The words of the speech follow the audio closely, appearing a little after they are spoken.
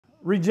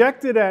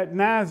Rejected at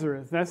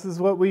Nazareth. This is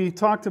what we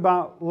talked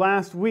about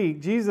last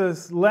week.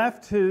 Jesus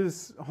left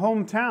his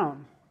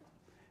hometown.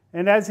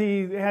 And as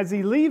he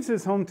leaves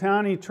his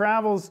hometown, he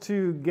travels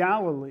to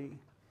Galilee.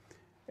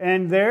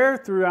 And there,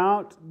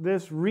 throughout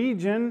this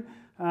region,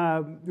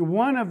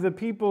 one of the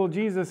people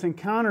Jesus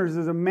encounters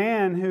is a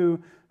man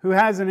who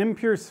has an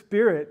impure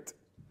spirit.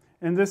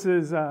 And this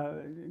is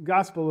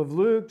Gospel of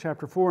Luke,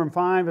 chapter 4 and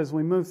 5, as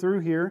we move through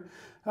here.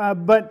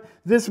 But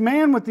this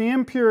man with the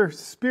impure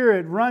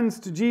spirit runs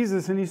to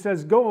Jesus and he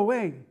says, "Go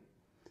away.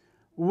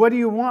 What do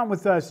you want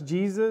with us,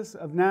 Jesus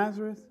of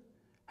Nazareth?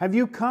 Have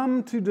you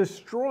come to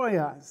destroy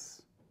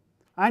us?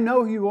 I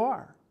know who you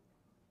are,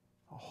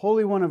 a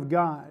Holy One of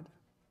God."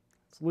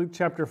 It's Luke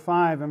chapter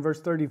 5 and verse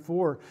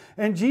 34.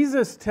 And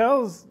Jesus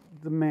tells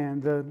the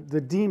man,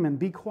 the demon,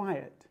 "Be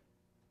quiet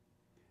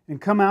and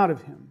come out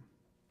of him."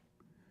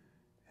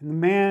 And the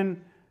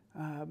man,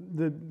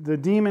 the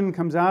demon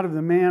comes out of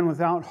the man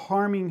without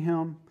harming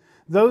him.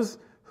 Those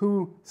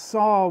who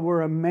saw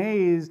were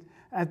amazed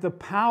at the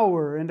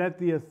power and at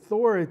the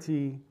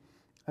authority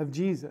of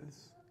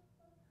Jesus.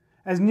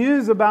 As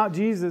news about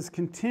Jesus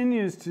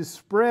continues to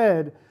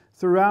spread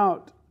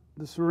throughout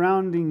the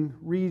surrounding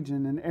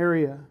region and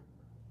area.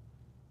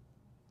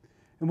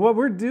 And what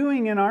we're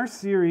doing in our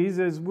series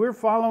is we're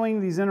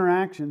following these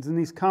interactions and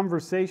these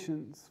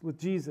conversations with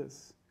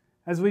Jesus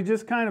as we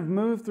just kind of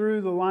move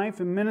through the life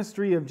and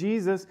ministry of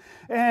Jesus.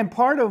 And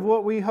part of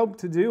what we hope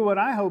to do, what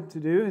I hope to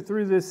do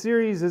through this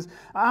series is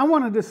I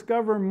want to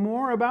discover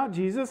more about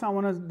Jesus. I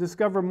want to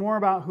discover more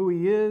about who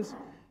He is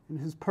and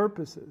His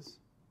purposes.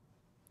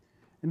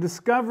 And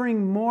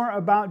discovering more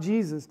about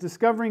Jesus,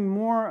 discovering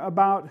more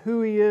about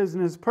who He is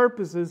and His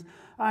purposes,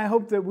 I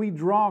hope that we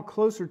draw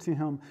closer to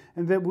Him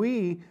and that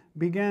we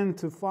begin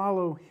to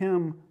follow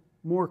Him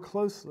more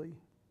closely.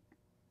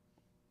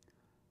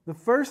 The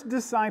first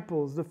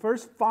disciples, the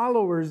first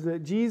followers that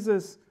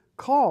Jesus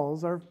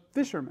calls are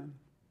fishermen.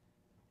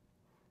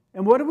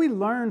 And what do we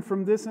learn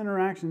from this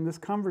interaction, this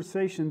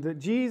conversation that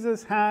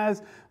Jesus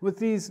has with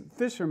these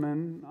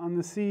fishermen on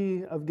the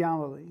Sea of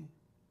Galilee?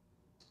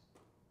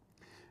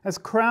 As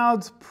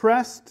crowds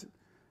pressed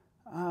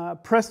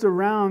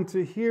around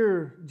to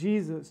hear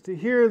Jesus, to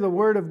hear the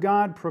Word of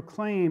God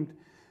proclaimed,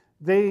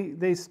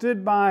 they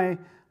stood by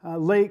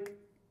Lake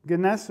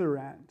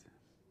Gennesaret,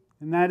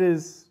 and that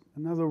is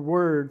another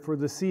word for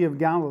the Sea of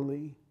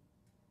Galilee.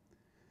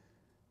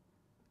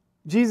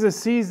 Jesus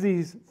sees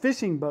these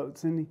fishing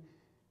boats, and He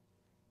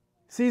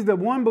sees that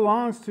one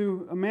belongs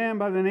to a man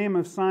by the name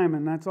of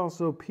Simon. That's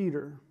also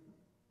Peter.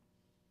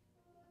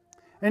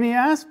 And He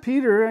asks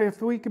Peter,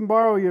 "If we can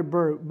borrow your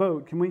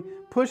boat, can we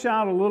push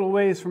out a little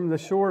ways from the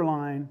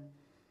shoreline?"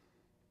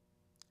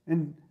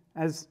 And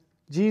as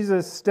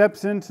Jesus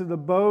steps into the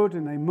boat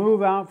and they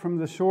move out from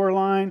the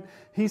shoreline,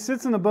 He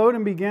sits in the boat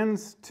and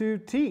begins to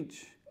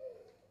teach.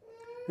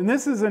 And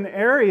this is an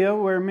area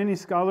where many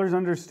scholars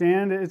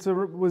understand it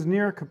was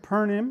near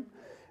Capernaum.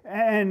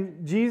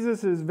 And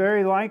Jesus is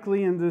very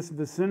likely in this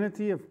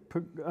vicinity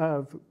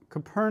of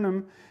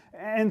Capernaum.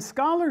 And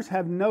scholars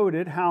have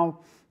noted how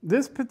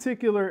this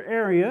particular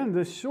area,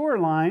 the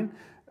shoreline,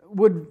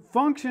 would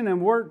function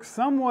and work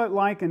somewhat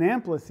like an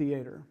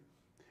amphitheater.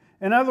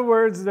 In other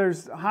words,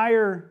 there's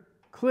higher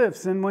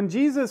cliffs. And when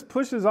Jesus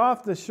pushes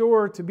off the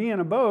shore to be in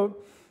a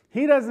boat,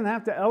 He doesn't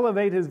have to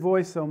elevate His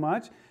voice so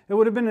much. It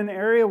would have been an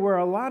area where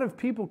a lot of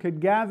people could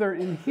gather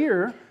and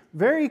hear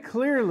very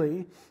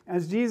clearly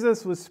as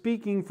Jesus was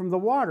speaking from the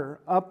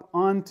water up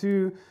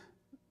onto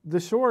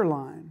the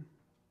shoreline.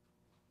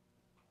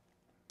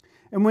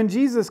 And when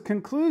Jesus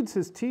concludes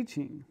His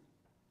teaching,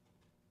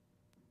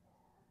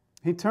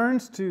 He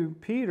turns to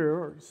Peter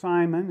or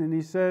Simon and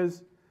He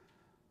says,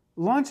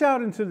 "Launch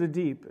out into the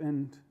deep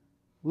and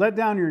let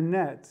down your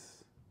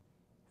nets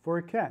for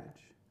a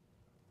catch."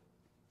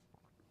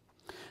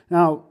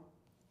 Now,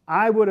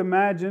 I would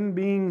imagine,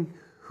 being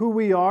who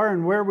we are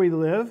and where we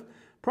live,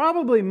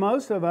 probably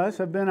most of us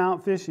have been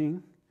out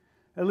fishing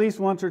at least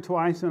once or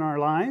twice in our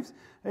lives.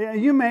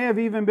 You may have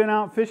even been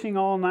out fishing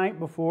all night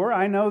before.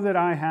 I know that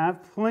I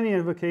have plenty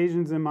of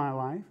occasions in my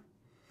life.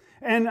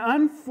 And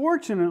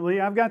unfortunately,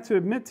 I've got to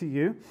admit to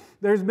you,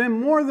 there's been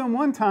more than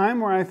one time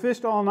where I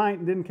fished all night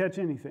and didn't catch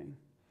anything.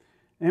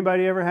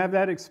 Anybody ever have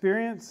that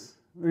experience?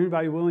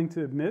 Anybody willing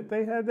to admit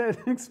they had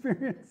that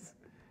experience?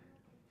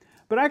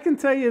 But I can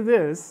tell you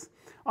this,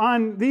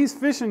 on these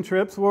fishing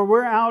trips where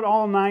we're out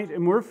all night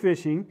and we're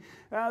fishing,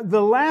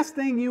 the last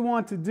thing you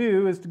want to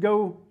do is to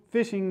go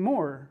fishing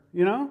more,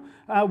 you know?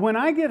 When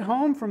I get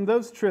home from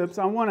those trips,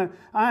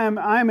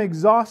 I'm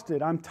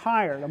exhausted, I'm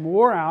tired, I'm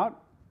wore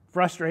out,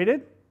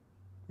 frustrated.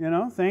 You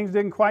know, things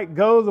didn't quite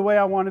go the way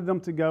I wanted them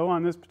to go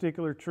on this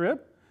particular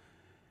trip.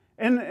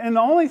 And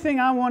the only thing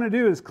I want to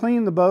do is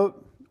clean the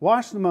boat,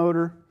 wash the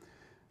motor,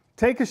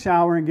 take a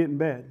shower, and get in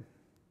bed.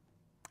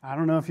 I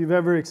don't know if you've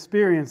ever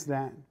experienced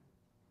that.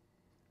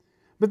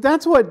 But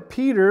that's what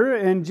Peter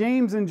and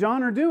James and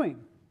John are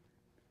doing.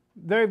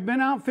 They've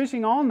been out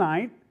fishing all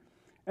night,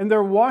 and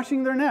they're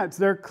washing their nets.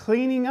 They're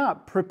cleaning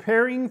up,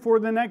 preparing for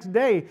the next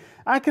day.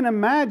 I can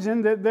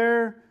imagine that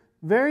they're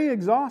very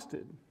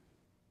exhausted.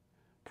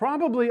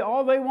 Probably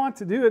all they want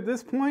to do at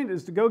this point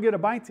is to go get a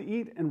bite to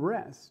eat and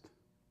rest.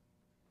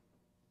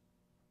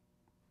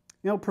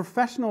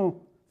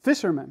 Professional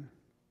fishermen,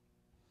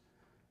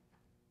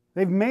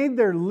 they've made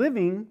their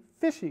living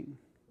fishing.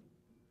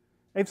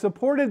 They've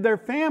supported their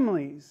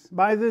families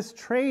by this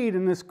trade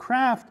and this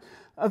craft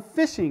of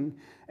fishing.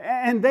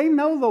 And they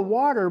know the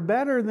water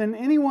better than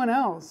anyone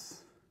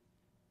else.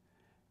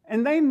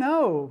 And they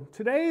know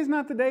today is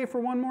not the day for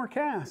one more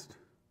cast.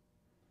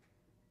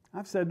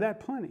 I've said that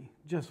plenty.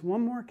 Just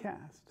one more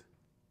cast.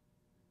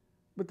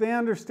 But they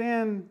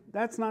understand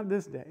that's not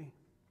this day.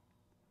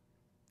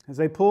 As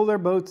they pull their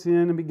boats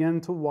in and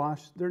begin to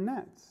wash their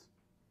nets.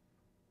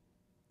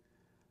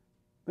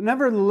 But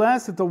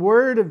nevertheless, at the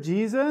word of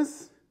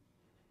Jesus,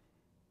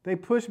 they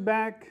push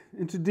back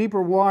into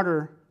deeper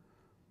water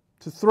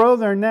to throw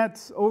their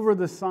nets over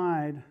the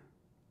side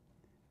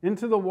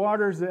into the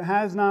waters that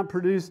has not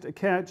produced a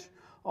catch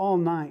all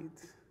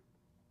night.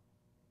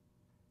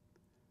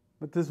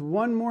 But this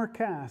one more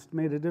cast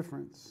made a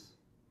difference.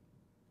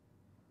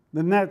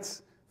 The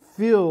nets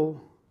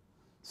fill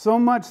so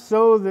much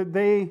so that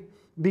they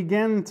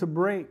begin to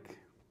break.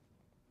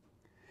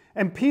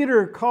 And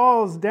Peter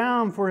calls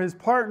down for his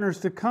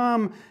partners to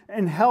come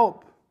and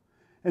help.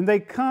 And they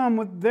come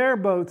with their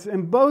boats,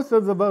 and both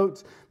of the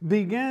boats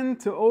begin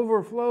to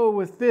overflow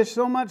with fish,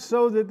 so much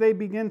so that they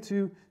begin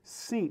to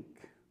sink.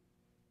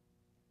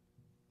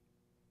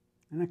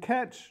 And a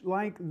catch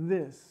like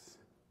this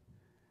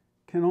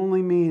can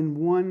only mean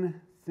one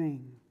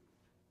thing.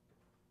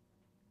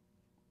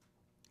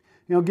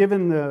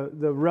 Given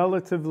the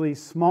relatively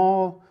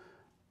small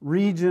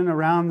region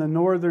around the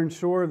northern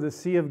shore of the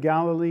Sea of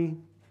Galilee,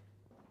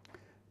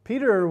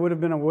 Peter would have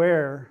been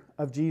aware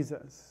of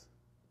Jesus.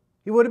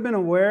 He would have been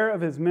aware of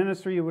his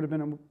ministry. He would have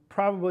been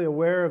probably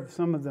aware of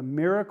some of the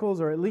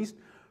miracles, or at least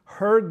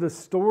heard the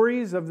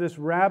stories of this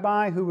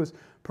rabbi who was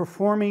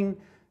performing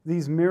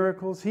these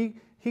miracles. He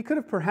could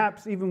have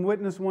perhaps even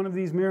witnessed one of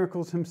these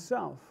miracles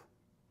himself.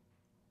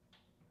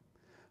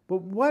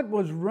 But what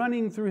was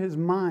running through his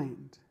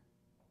mind?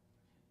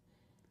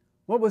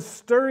 What was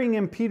stirring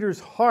in Peter's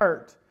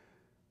heart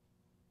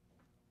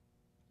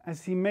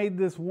as he made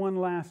this one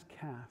last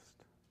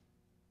cast?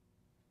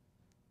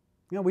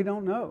 We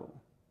don't know.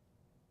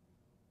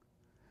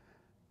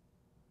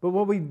 But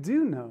what we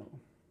do know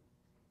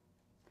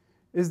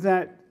is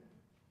that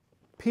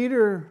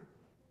Peter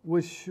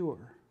was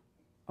sure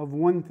of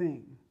one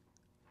thing.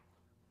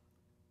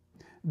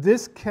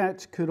 This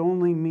catch could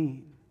only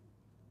mean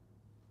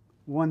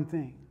one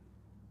thing.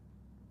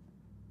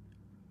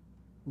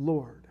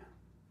 Lord,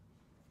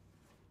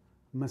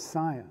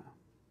 Messiah.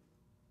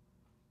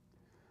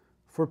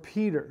 For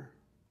Peter,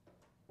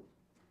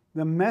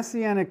 the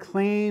messianic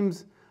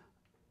claims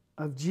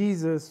of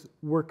Jesus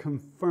were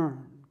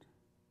confirmed.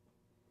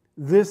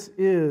 This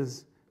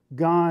is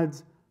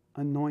God's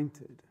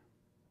anointed.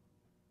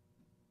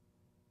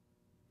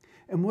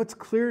 And what's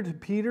clear to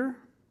Peter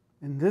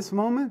in this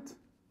moment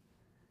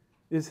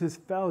is his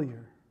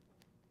failure.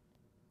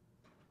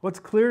 What's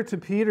clear to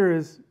Peter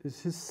is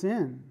his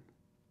sin.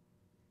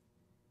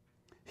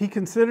 He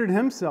considered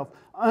himself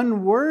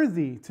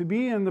unworthy to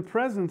be in the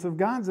presence of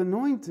God's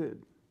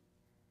anointed.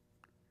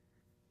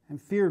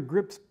 And fear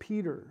grips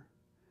Peter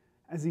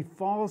as he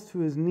falls to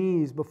his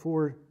knees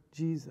before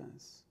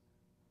Jesus.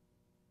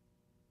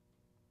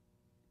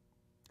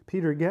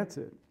 Peter gets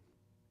it.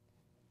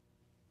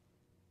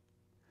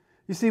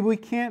 You see, we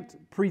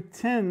can't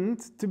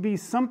pretend to be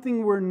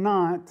something we're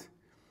not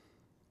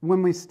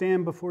when we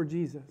stand before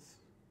Jesus.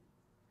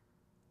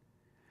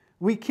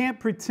 We can't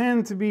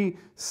pretend to be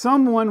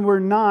someone we're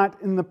not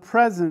in the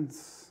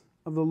presence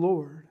of the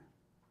Lord.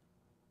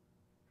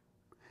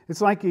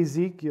 It's like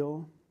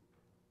Ezekiel,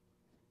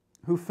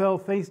 who fell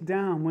face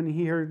down when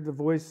he heard the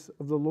voice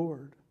of the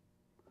Lord.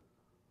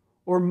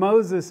 Or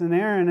Moses and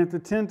Aaron at the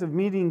tent of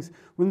meetings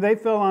when they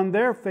fell on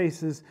their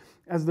faces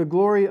as the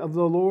glory of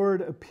the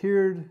Lord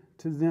appeared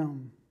to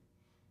them.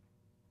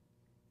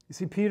 You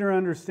see, Peter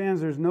understands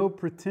there's no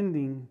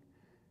pretending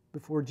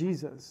before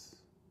Jesus.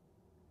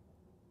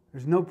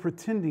 There's no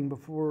pretending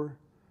before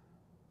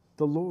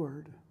the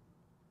Lord.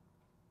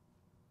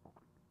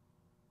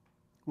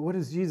 What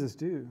does Jesus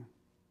do?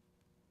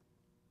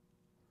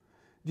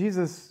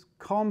 Jesus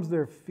calms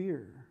their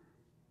fear.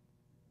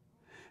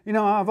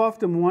 I've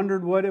often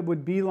wondered what it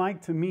would be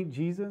like to meet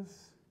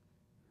Jesus.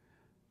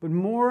 But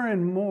more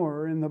and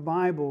more in the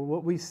Bible,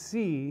 what we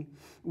see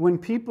when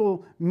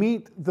people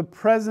meet the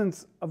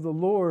presence of the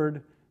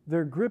Lord,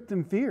 they're gripped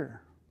in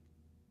fear.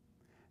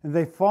 And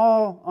they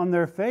fall on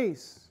their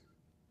face.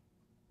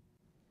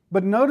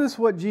 But notice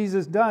what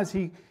Jesus does.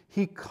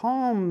 He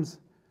calms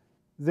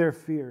their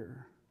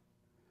fear.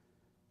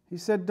 He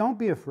said, don't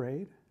be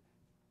afraid.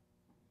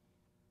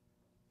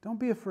 Don't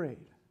be afraid.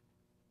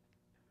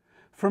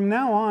 From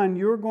now on,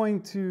 you're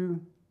going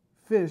to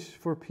fish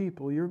for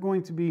people. You're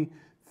going to be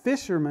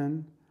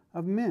fishermen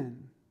of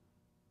men.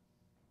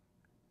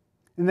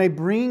 And they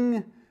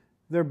bring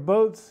their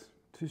boats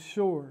to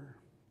shore.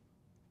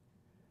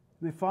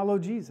 And they follow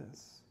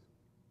Jesus.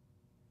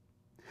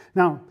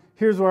 Now,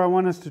 here's where I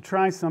want us to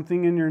try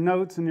something. In your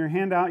notes, in your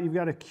handout, you've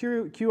got a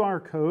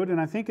QR code, and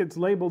I think it's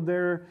labeled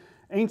there,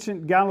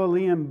 Ancient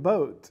Galilean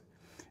Boat.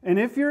 And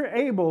if you're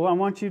able, I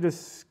want you to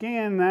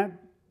scan that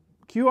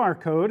QR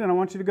code, and I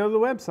want you to go to the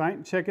website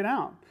and check it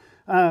out.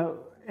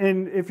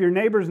 And if your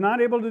neighbor's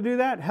not able to do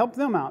that, help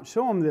them out.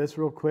 Show them this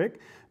real quick.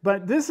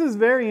 But this is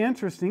very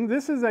interesting.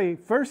 This is a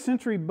first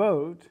century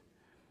boat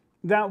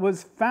that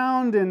was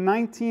found in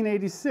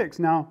 1986.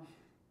 Now,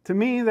 to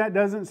me, that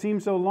doesn't seem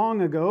so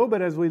long ago,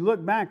 but as we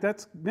look back,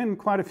 that's been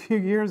quite a few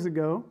years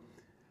ago.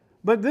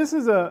 But this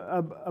is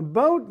a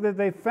boat that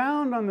they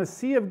found on the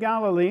Sea of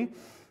Galilee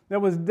that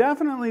was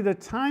definitely the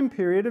time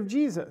period of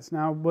Jesus.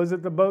 Now, was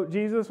it the boat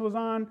Jesus was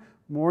on?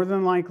 More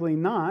than likely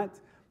not.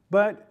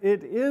 But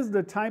it is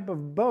the type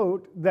of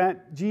boat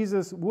that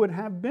Jesus would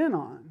have been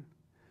on.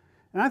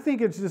 And I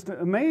think it's just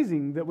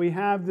amazing that we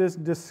have this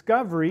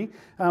discovery.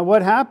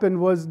 What happened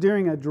was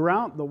during a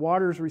drought, the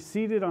waters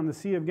receded on the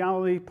Sea of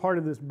Galilee. Part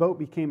of this boat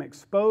became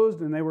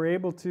exposed, and they were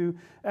able to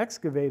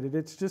excavate it.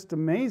 It's just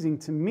amazing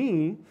to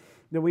me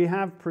that we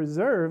have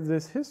preserved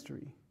this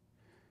history.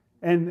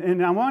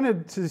 And I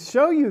wanted to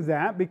show you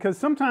that because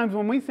sometimes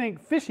when we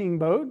think fishing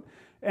boat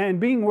and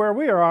being where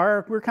we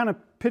are, we're kind of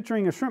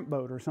picturing a shrimp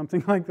boat or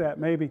something like that,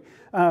 maybe.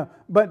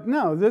 But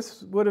no,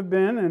 this would have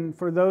been, and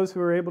for those who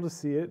are able to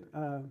see it,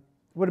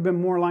 would have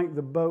been more like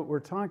the boat we're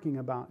talking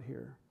about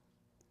here.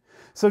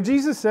 So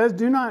Jesus says,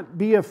 do not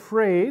be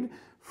afraid.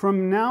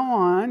 From now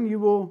on, you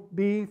will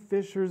be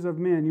fishers of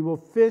men. You will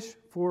fish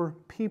for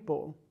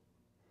people.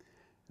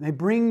 And they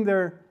bring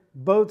their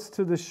boats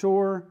to the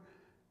shore,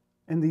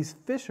 and these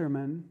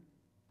fishermen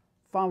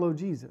follow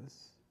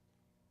Jesus.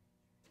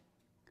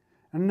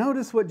 And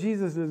notice what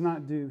Jesus does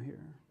not do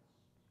here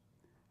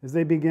as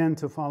they begin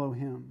to follow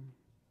him.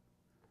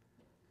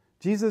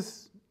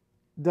 Jesus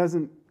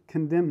doesn't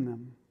condemn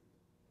them.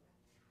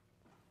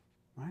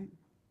 Right?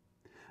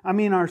 I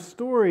mean, our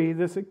story,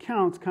 this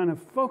account's kind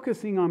of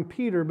focusing on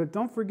Peter, but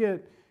don't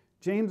forget,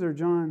 James or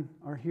John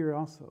are here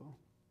also.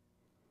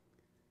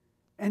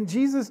 And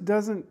Jesus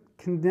doesn't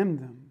condemn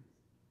them.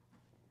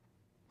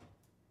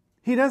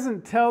 He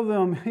doesn't tell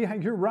them, yeah,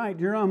 you're right,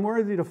 you're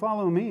unworthy to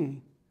follow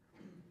me.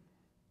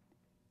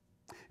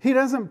 He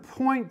doesn't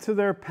point to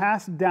their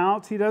past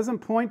doubts. He doesn't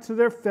point to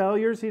their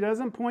failures. He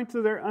doesn't point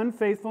to their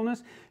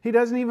unfaithfulness. He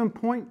doesn't even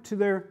point to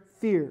their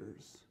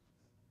fears.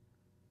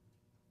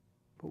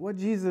 But what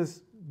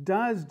Jesus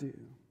does do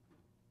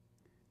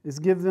is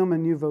give them a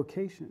new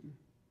vocation.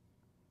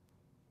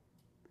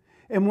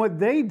 And what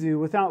they do,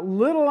 without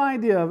little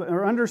idea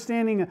or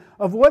understanding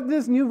of what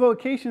this new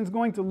vocation is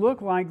going to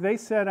look like, they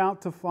set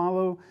out to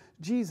follow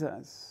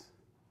Jesus.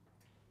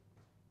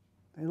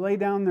 They lay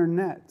down their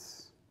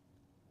nets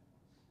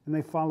and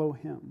they follow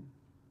him.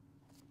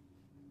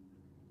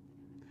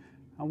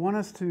 I want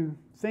us to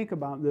think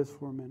about this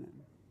for a minute.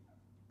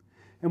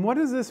 And what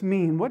does this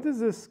mean? What does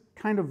this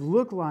kind of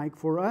look like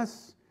for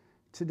us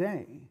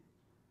today?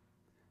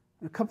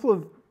 A couple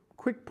of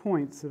quick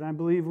points that I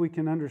believe we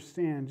can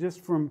understand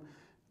just from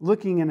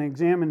looking and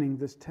examining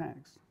this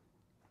text.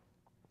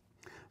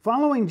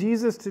 Following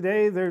Jesus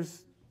today,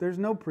 there's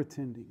no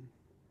pretending.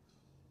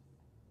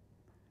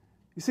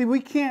 You see, we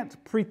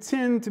can't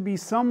pretend to be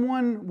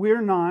someone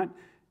we're not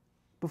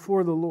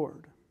before the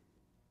Lord.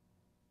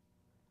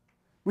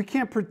 We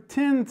can't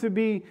pretend to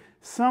be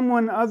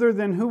someone other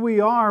than who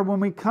we are when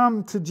we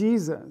come to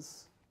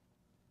Jesus.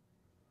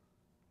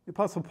 The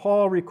Apostle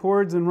Paul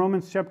records in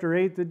Romans chapter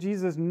 8 that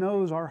Jesus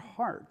knows our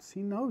hearts.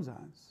 He knows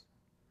us.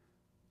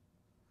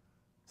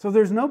 So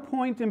there's no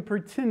point in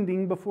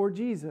pretending before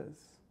Jesus.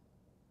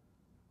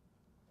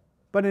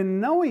 But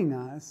in knowing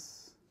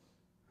us,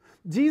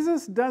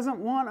 Jesus doesn't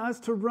want us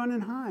to run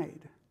and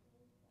hide.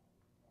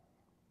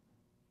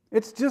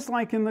 It's just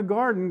like in the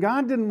garden.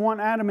 God didn't want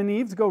Adam and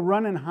Eve to go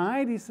run and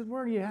hide. He said,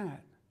 where are you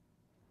at?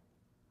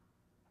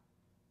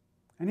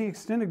 And he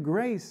extended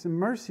grace and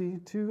mercy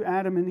to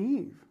Adam and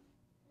Eve.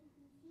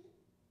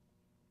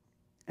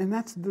 And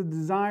that's the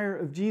desire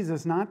of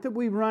Jesus. Not that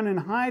we run and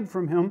hide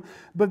from him,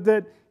 but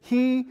that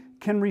he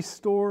can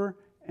restore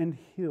and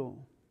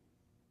heal.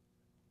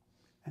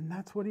 And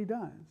that's what he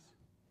does.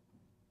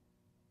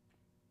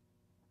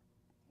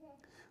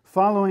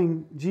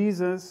 Following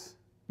Jesus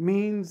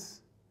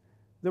means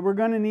that we're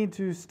going to need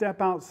to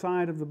step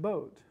outside of the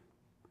boat.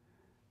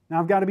 Now,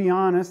 I've got to be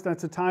honest,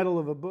 that's a title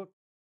of a book,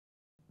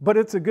 but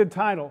it's a good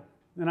title,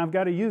 and I've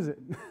got to use it.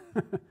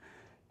 It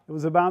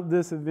was about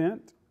this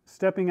event,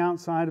 stepping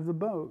outside of the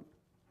boat.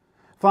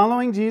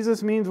 Following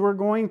Jesus means we're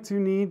going to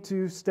need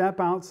to step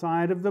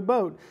outside of the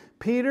boat.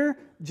 Peter,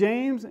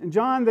 James, and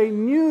John, they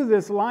knew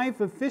this life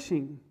of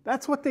fishing.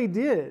 That's what they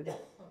did.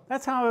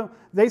 That's how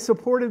they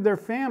supported their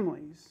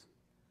families.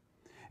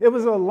 It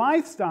was a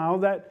lifestyle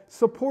that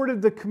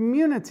supported the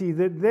community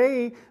that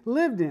they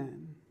lived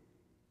in.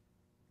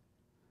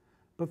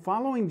 But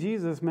following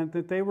Jesus meant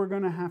that they were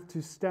going to have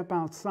to step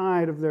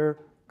outside of their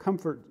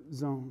comfort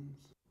zones.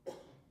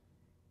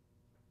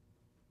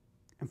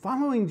 And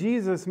following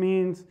Jesus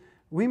means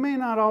we may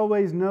not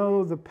always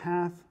know the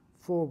path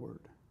forward.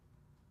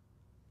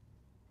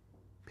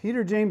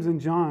 Peter, James,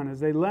 and John, as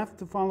they left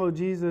to follow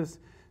Jesus,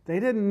 they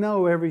didn't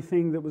know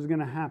everything that was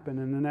going to happen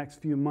in the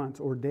next few months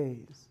or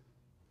days.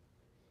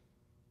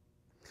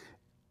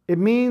 It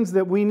means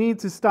that we need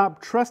to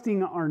stop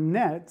trusting our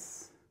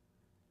nets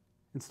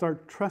and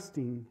start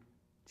trusting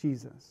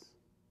Jesus.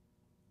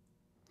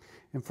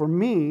 And for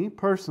me,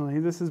 personally,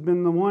 this has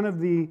been one of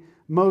the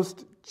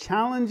most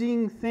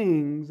challenging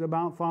things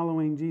about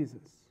following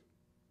Jesus.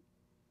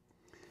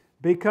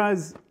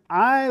 Because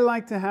I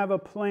like to have a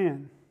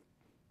plan.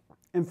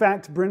 In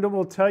fact, Brenda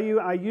will tell you,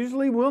 I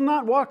usually will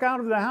not walk out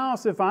of the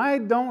house if I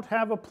don't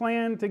have a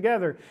plan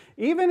together.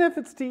 Even if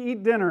it's to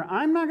eat dinner,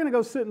 I'm not going to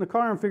go sit in the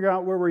car and figure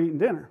out where we're eating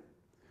dinner.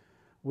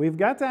 We've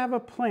got to have a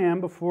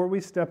plan before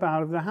we step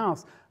out of the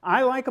house.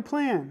 I like a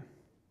plan.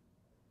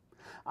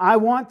 I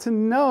want to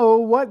know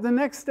what the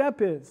next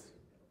step is.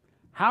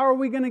 How are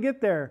we going to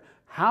get there?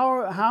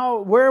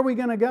 Where are we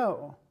going to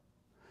go?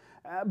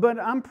 But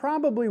I'm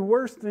probably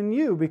worse than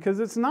you, because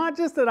it's not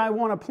just that I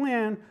want a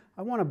plan,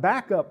 I want a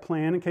backup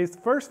plan in case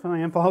the first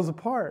plan falls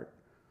apart.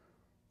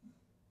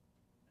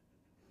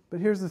 But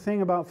here's the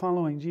thing about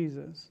following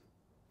Jesus.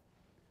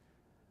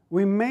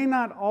 We may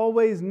not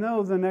always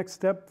know the next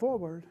step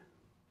forward.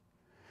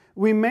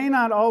 We may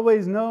not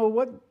always know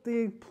what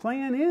the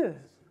plan is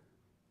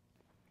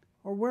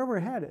or where we're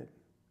headed.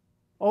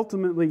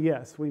 Ultimately,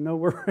 yes, we know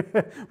we're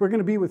going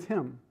to be with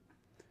Him.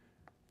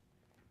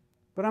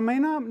 But I may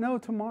not know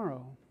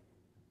tomorrow.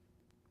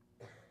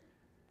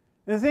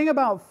 The thing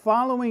about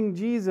following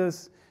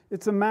Jesus,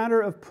 it's a matter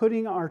of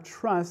putting our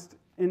trust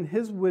in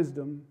His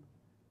wisdom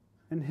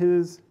and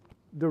His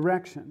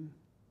direction.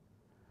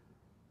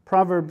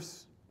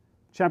 Proverbs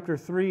chapter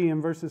 3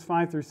 and verses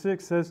 5 through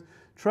 6 says,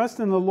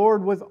 "Trust in the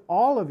Lord with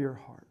all of your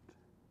heart,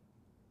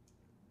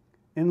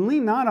 and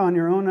lean not on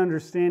your own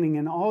understanding.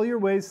 In all your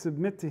ways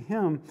submit to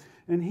Him,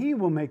 and He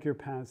will make your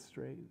paths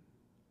straight."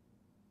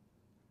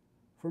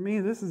 For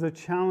me, this is a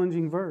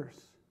challenging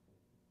verse.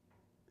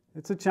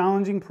 It's a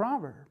challenging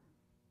proverb,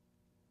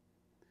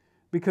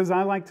 because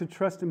I like to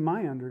trust in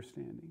my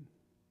understanding.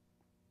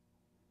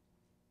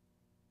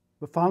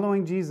 But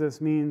following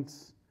Jesus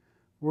means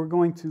we're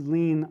going to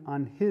lean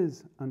on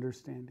His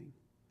understanding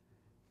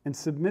and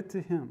submit to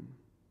Him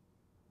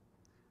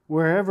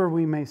wherever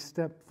we may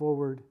step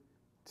forward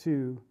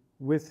to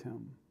with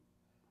Him.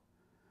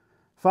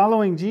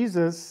 Following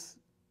Jesus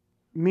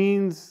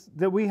means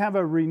that we have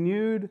a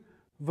renewed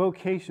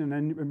vocation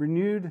and a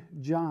renewed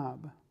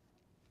job.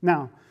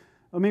 Now,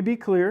 let me be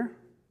clear.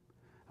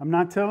 I'm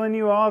not telling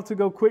you all to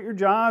go quit your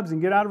jobs and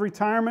get out of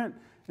retirement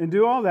and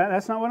do all that.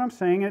 That's not what I'm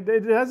saying. It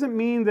doesn't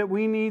mean that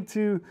we need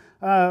to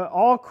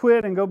all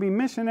quit and go be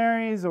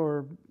missionaries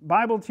or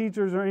Bible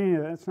teachers or any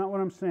of that. That's not what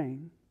I'm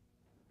saying.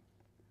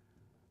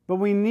 But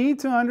we need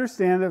to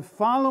understand that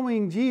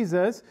following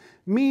Jesus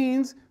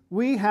means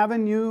we have a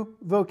new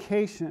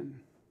vocation.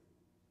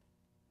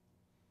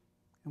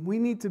 And we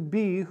need to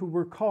be who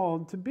we're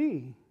called to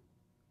be.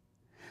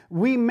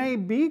 We may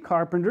be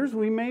carpenters,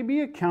 we may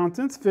be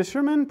accountants,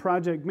 fishermen,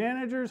 project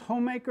managers,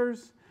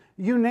 homemakers,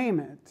 you name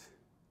it.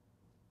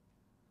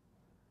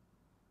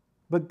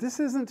 But this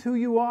isn't who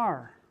you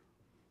are.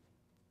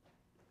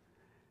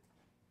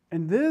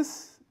 And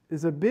this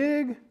is a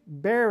big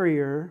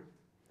barrier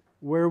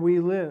where we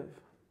live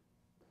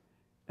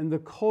and the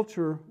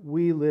culture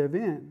we live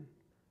in.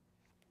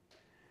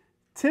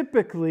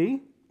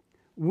 Typically,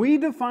 we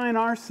define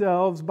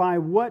ourselves by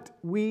what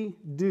we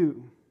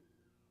do.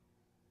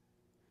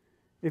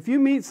 If you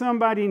meet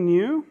somebody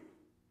new,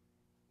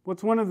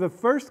 what's one of the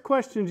first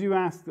questions you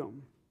ask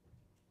them?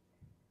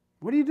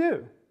 What do you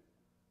do?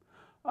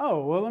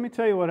 Oh, well, let me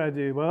tell you what I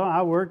do. Well,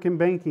 I work in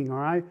banking,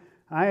 or I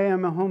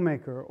am a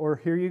homemaker, or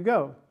here you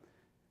go.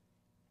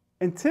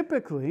 And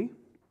typically,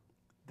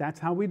 that's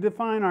how we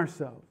define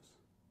ourselves,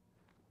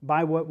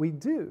 by what we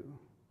do.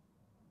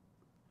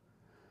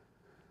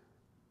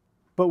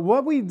 But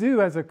what we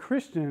do as a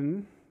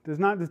Christian does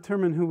not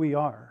determine who we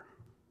are.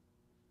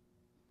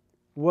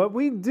 What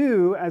we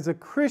do as a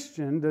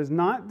Christian does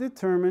not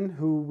determine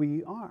who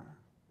we are.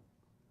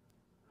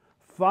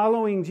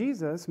 Following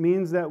Jesus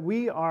means that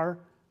we are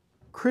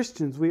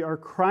Christians. We are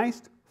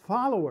Christ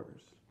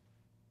followers.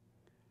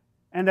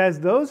 And as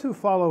those who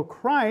follow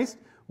Christ,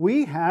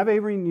 we have a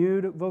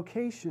renewed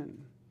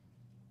vocation.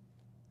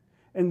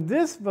 And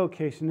this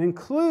vocation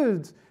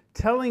includes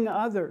telling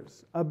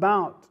others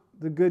about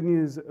the good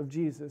news of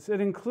Jesus. It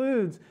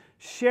includes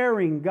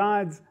sharing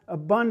God's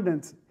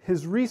abundance,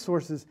 His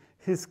resources,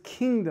 His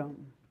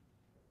kingdom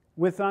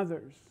with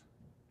others.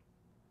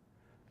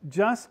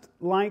 Just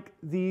like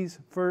these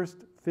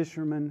first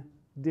fishermen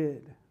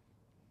did.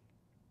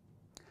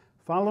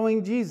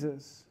 Following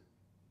Jesus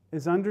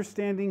is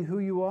understanding who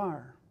you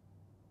are.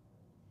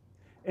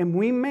 And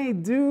we may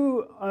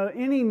do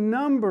any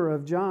number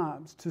of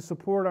jobs to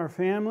support our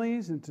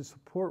families and to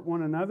support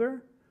one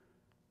another,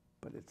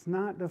 but it's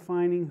not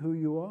defining who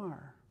you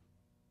are.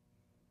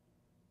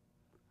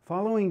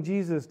 Following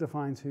Jesus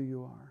defines who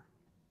you are.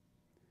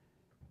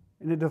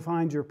 And it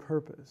defines your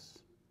purpose.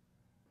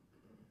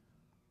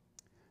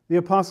 The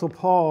Apostle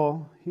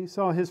Paul, he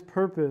saw his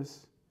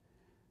purpose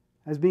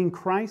as being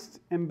Christ's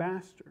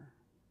ambassador.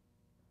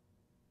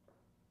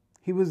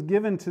 He was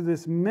given to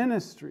this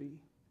ministry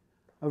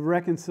of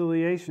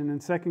reconciliation. In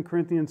 2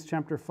 Corinthians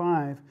chapter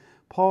 5,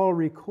 Paul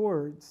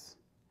records,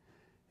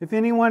 if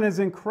anyone is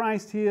in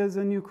Christ, he is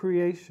a new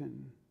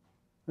creation.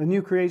 The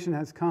new creation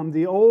has come.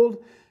 The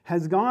old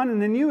has gone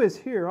and the new is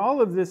here.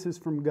 All of this is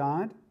from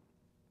God,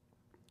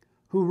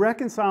 who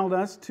reconciled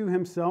us to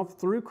himself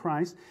through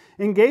Christ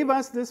and gave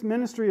us this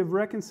ministry of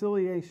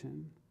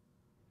reconciliation.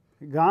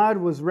 God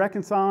was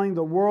reconciling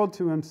the world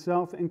to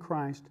himself in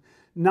Christ,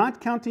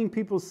 not counting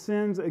people's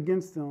sins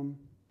against them.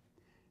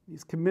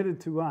 He's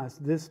committed to us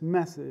this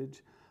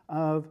message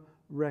of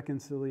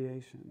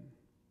reconciliation.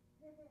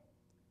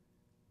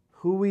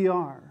 Who we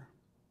are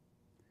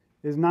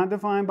is not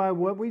defined by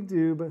what we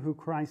do, but who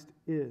Christ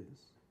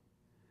is.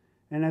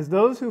 And as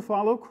those who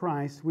follow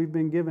Christ, we've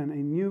been given a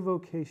new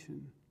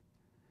vocation.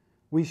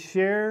 We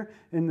share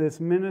in this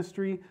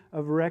ministry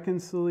of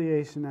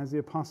reconciliation as the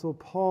Apostle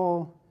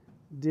Paul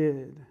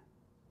did.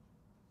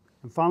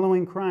 And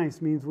following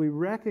Christ means we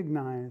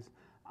recognize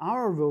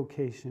our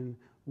vocation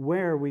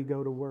where we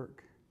go to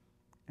work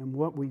and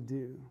what we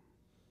do.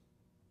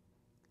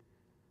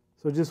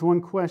 So just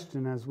one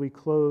question as we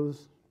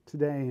close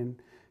today and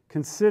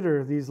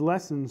consider these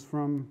lessons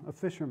from a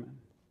fisherman,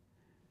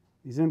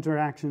 these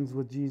interactions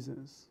with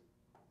Jesus.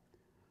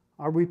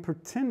 Are we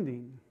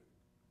pretending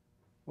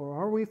or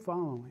are we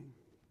following?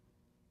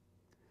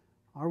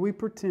 Are we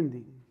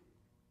pretending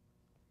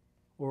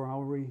or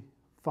are we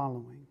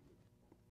following?